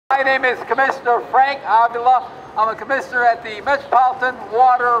My name is Commissioner Frank Avila. I'm a commissioner at the Metropolitan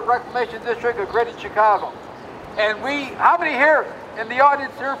Water Reclamation District of Greater Chicago. And how many here in the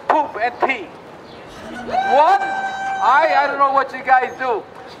audience here poop and pee? One? I don't know what you guys do.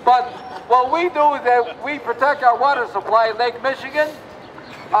 But what we do is that we protect our water supply in Lake Michigan.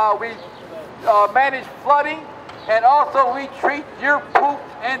 We manage flooding, and also we treat your poop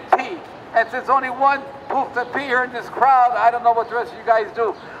and pee. And since only one poops and pee here in this crowd, I don't know what the rest of you guys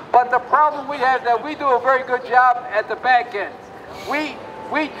do. But the problem we have is that we do a very good job at the back end. We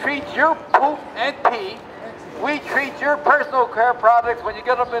treat your poop and pee. We treat your personal care products when you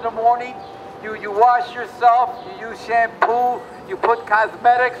get up in the morning. You wash yourself, you use shampoo, you put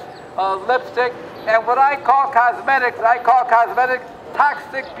cosmetics, lipstick, and what I call cosmetics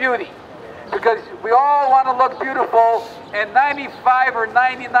toxic beauty. Because we all want to look beautiful, and 95 or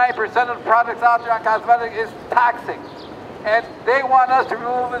 99% of the products out there on cosmetics is toxic. And they want us to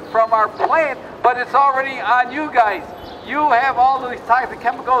remove it from our plant, but it's already on you guys. You have all these toxic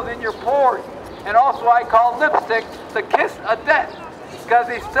chemicals in your pores. And also I call lipstick the kiss of death, because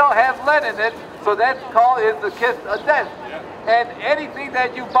they still have lead in it, so that's called is the kiss of death. And anything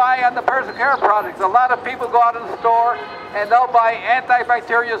that you buy on the personal care products, a lot of people go out in the store and they'll buy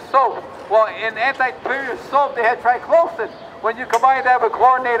antibacterial soap. Well, in antibacterial soap they have triclosan. When you combine that with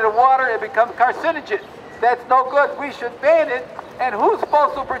chlorinated water, it becomes carcinogen. That's no good. We should ban it. And who's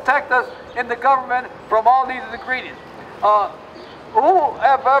supposed to protect us in the government from all these ingredients? Who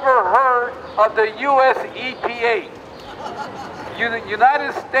have ever heard of the US EPA?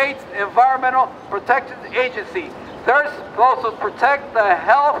 United States Environmental Protection Agency. They're supposed to protect the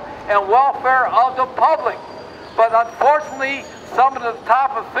health and welfare of the public. But unfortunately, some of the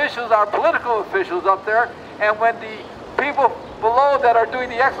top officials are political officials up there, and when the people below that are doing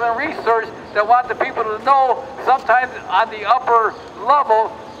the excellent research that want the people to know, sometimes on the upper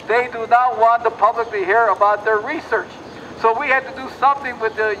level, they do not want the public to hear about their research. So we have to do something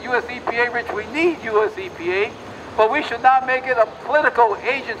with the US EPA, which we need US EPA, but we should not make it a political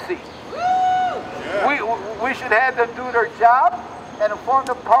agency. We should have them do their job and inform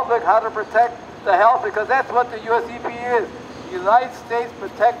the public how to protect the health, because that's what the US EPA is, United States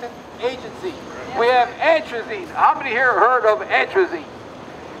Protected Agency. We have atrazine. How many here heard of atrazine?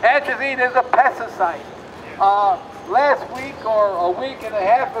 Atrazine is a pesticide. Last week or a week and a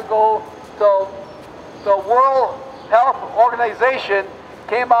half ago, the World Health Organization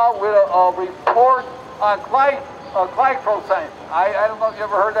came out with a report on glyphosate. I don't know if you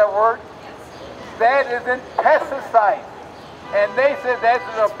ever heard that word. That is in pesticides. And they said that's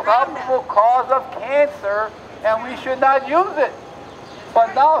a probable cause of cancer and we should not use it.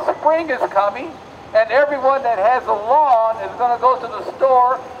 But now spring is coming and everyone that has a lawn is going to go to the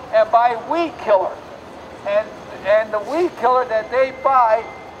store and buy weed killer. And the weed killer that they buy,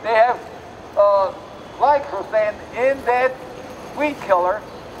 they have glyphosate in that weed killer.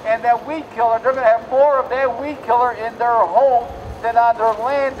 And that weed killer, they're going to have more of that weed killer in their home than on their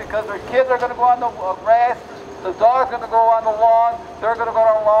land, because their kids are going to go on the grass, the dog's going to go on the lawn, they're going to go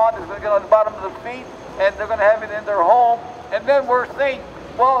on the lawn, it's going to get on the bottom of the feet, and they're going to have it in their home. And then we're saying,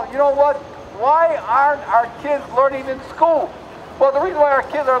 well, you know what? Why aren't our kids learning in school? Well, the reason why our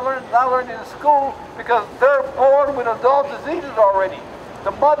kids are not learning in school, because they're born with adult diseases already.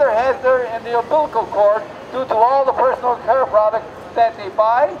 The mother has their in the umbilical cord due to all the personal care products that they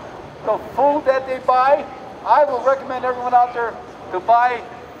buy, the food that they buy. I will recommend everyone out there to buy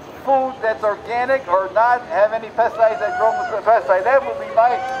food that's organic or not have any pesticides that grow with pesticides. That would be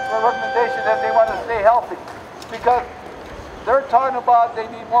my recommendation if they want to stay healthy. Because they're talking about they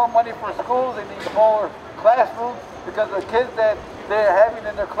need more money for schools, they need more classrooms, because the kids that they're having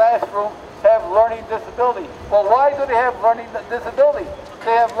in their classroom have learning disability. Well, why do they have learning disability?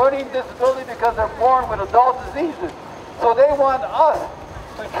 They have learning disability because they're born with adult diseases. So they want us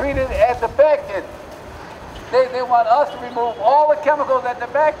to treat it at the back end. They want us to remove all the chemicals at the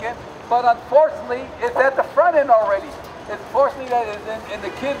back end, but unfortunately, it's at the front end already. It's fortunately that it's in the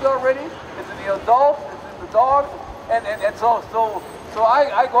kids already, it's in the adults, it's in the dogs, and so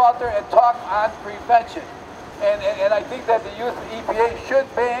I go out there and talk on prevention. And I think that the US EPA should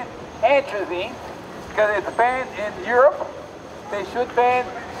ban atrazine, because it's banned in Europe. They should ban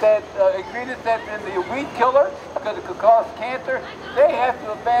that ingredient that's in the weed killer, because it could cause cancer. They have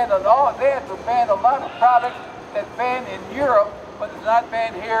to ban a lot of products that's banned in Europe, but it's not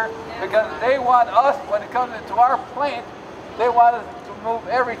banned here, because they want us, when it comes into our plant, they want us to remove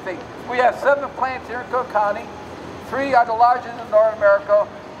everything. We have 7 plants here in Cook County. 3 are the largest in North America.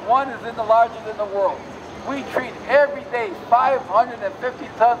 1 is in the largest in the world. We treat every day 550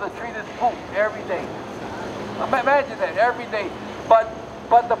 tons of treated poop every day. Imagine that, every day. But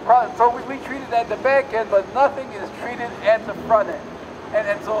But so we treat it at the back end, but nothing is treated at the front end.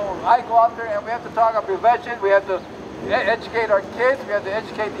 And so I go out there and we have to talk about prevention. We have to educate our kids. We have to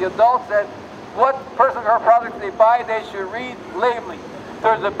educate the adults that what personal care products they buy, they should read labeling.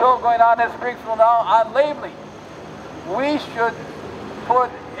 There's a bill going on in Springfield now on labeling. We should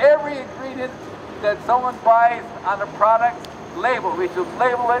put every ingredient that someone buys on a product label. We should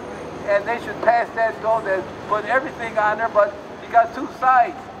label it, and they should pass that bill that put everything on there. But you got two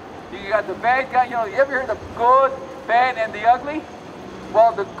sides. You got the bad guy. You know, you ever hear the good, bad, and the ugly?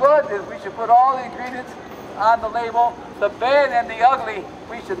 Well, the good is we should put all the ingredients on the label. The bad and the ugly,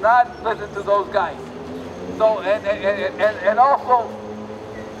 we should not listen to those guys. So, and also,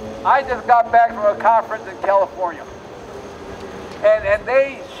 I just got back from a conference in California. And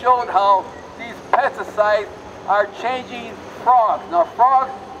they showed how these pesticides are changing frogs. Now,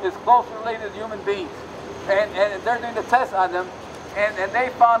 frogs is closely related to human beings. And they're doing the tests on them. And they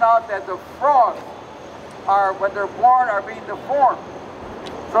found out that the frogs are, when they're born, are being deformed.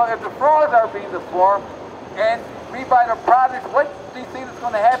 So if the frogs are being deformed and we buy the products, what do you think is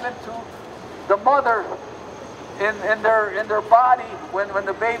going to happen to the mother in their body when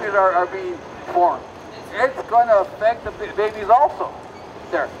the babies are being formed? It's going to affect the babies also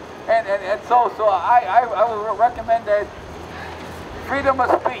there. And so I would recommend that freedom of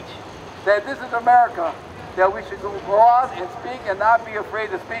speech, that this is America, that we should go out and speak and not be afraid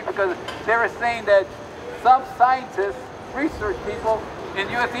to speak, because they were saying that some scientists, research people in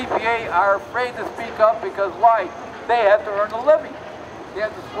US EPA are afraid to speak up because why? They have to earn a living. They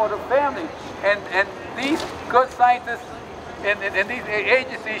have to support a family. And these good scientists and these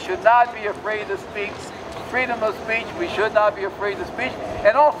agencies should not be afraid to speak. Freedom of speech, we should not be afraid to speak.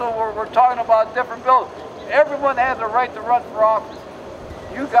 And also we're talking about different bills. Everyone has a right to run for office.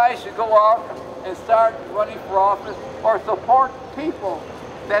 You guys should go out and start running for office or support people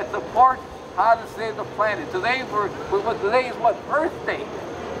that support how to save the planet. Today is what? Earth Day.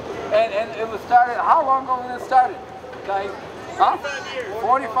 And it was started, how long ago was it started, guys? Huh?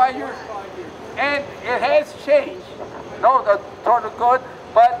 45 years. And it has changed. No, toward the good,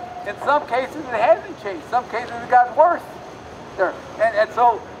 but in some cases it hasn't changed. Some cases it got worse. There. And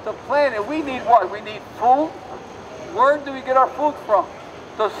so the planet, we need what? We need food. Where do we get our food from?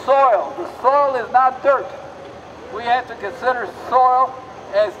 The soil. The soil is not dirt. We have to consider soil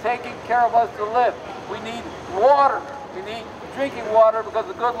as taking care of us to live. We need water. We need drinking water because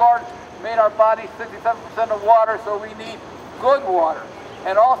the good Lord made our body 67% of water, so we need good water.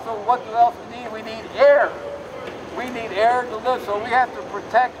 And also, what else we need? We need air. We need air to live, so we have to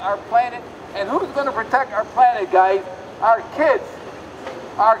protect our planet. And who's going to protect our planet, guys? Our kids.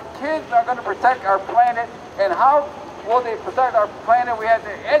 Our kids are going to protect our planet. And how will they protect our planet? We have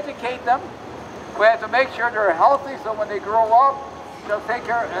to educate them. We have to make sure they're healthy, so when they grow up, they'll take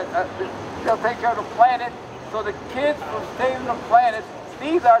care of the planet. So the kids from saving the planet,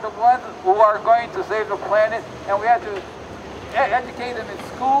 these are the ones who are going to save the planet, and we have to educate them in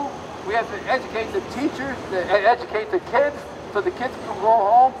school. We have to educate the teachers, educate the kids, so the kids can go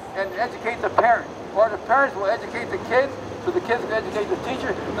home and educate the parents. Or the parents will educate the kids, so the kids can educate the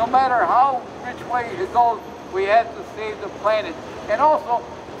teacher. No matter how which way it goes, we have to save the planet. And also,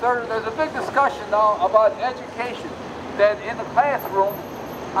 there's a big discussion now about education, that in the classroom,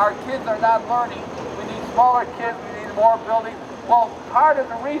 our kids are not learning. We need smaller kids, we need more buildings. Well, part of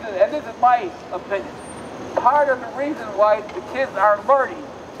the reason, and this is my opinion, part of the reason why the kids are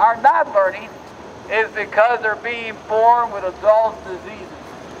not learning, is because they're being born with adult diseases.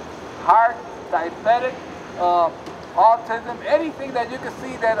 Heart, diabetic, autism, anything that you can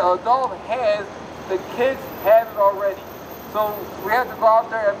see that an adult has, the kids have it already. So we have to go out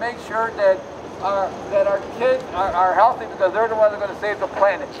there and make sure that our kids are healthy, because they're the ones that are going to save the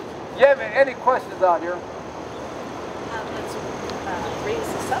planet. You have any questions out here? Let's raise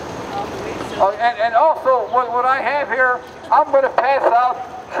this up all the way. So. Oh, and also, what I have here, I'm going to pass out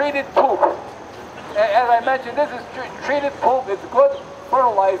treated poop. As I mentioned, this is treated poop. It's good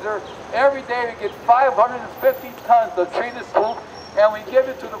fertilizer. Every day we get 550 tons of treated poop, and we give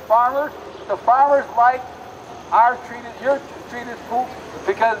it to the farmers. The farmers like your treated poop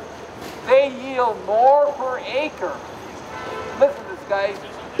because they yield more per acre. Listen to this, guys.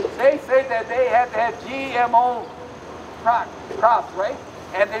 They say that they have to have GMO crops, right?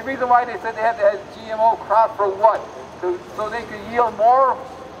 And the reason why they said they have to have GMO crops for what? So they can yield more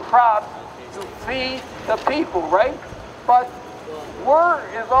crops to feed the people, right? But where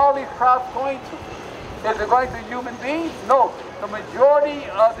is all these crops going to? Is it going to human beings? No. The majority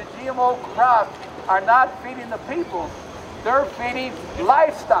of the GMO crops are not feeding the people. They're feeding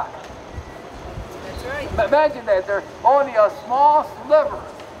livestock. right. Imagine that there's only a small sliver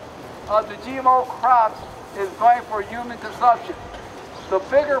of the GMO crops is going for human consumption. The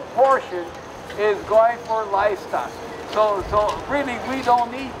bigger portion is going for livestock. So really we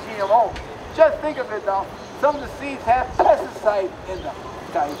don't need GMO. Just think of it now. Some of the seeds have pesticide in them,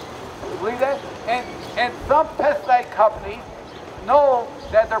 guys. You believe that? And some pesticide companies know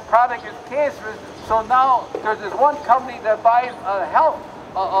that their product is cancerous. So now there's this one company that buys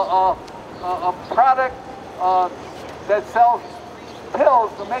a product that sells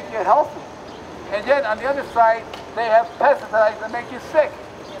pills to make you healthy. And yet on the other side, they have pesticides that make you sick.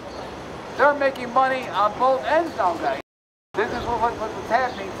 They're making money on both ends now, guys. This is what's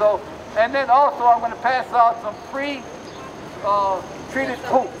happening. So, and then also I'm going to pass out some free treated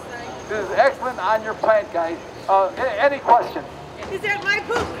poop. This is excellent on your plant, guys. Any questions? Is that my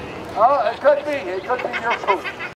poop? Oh, it could be. It could be your poop.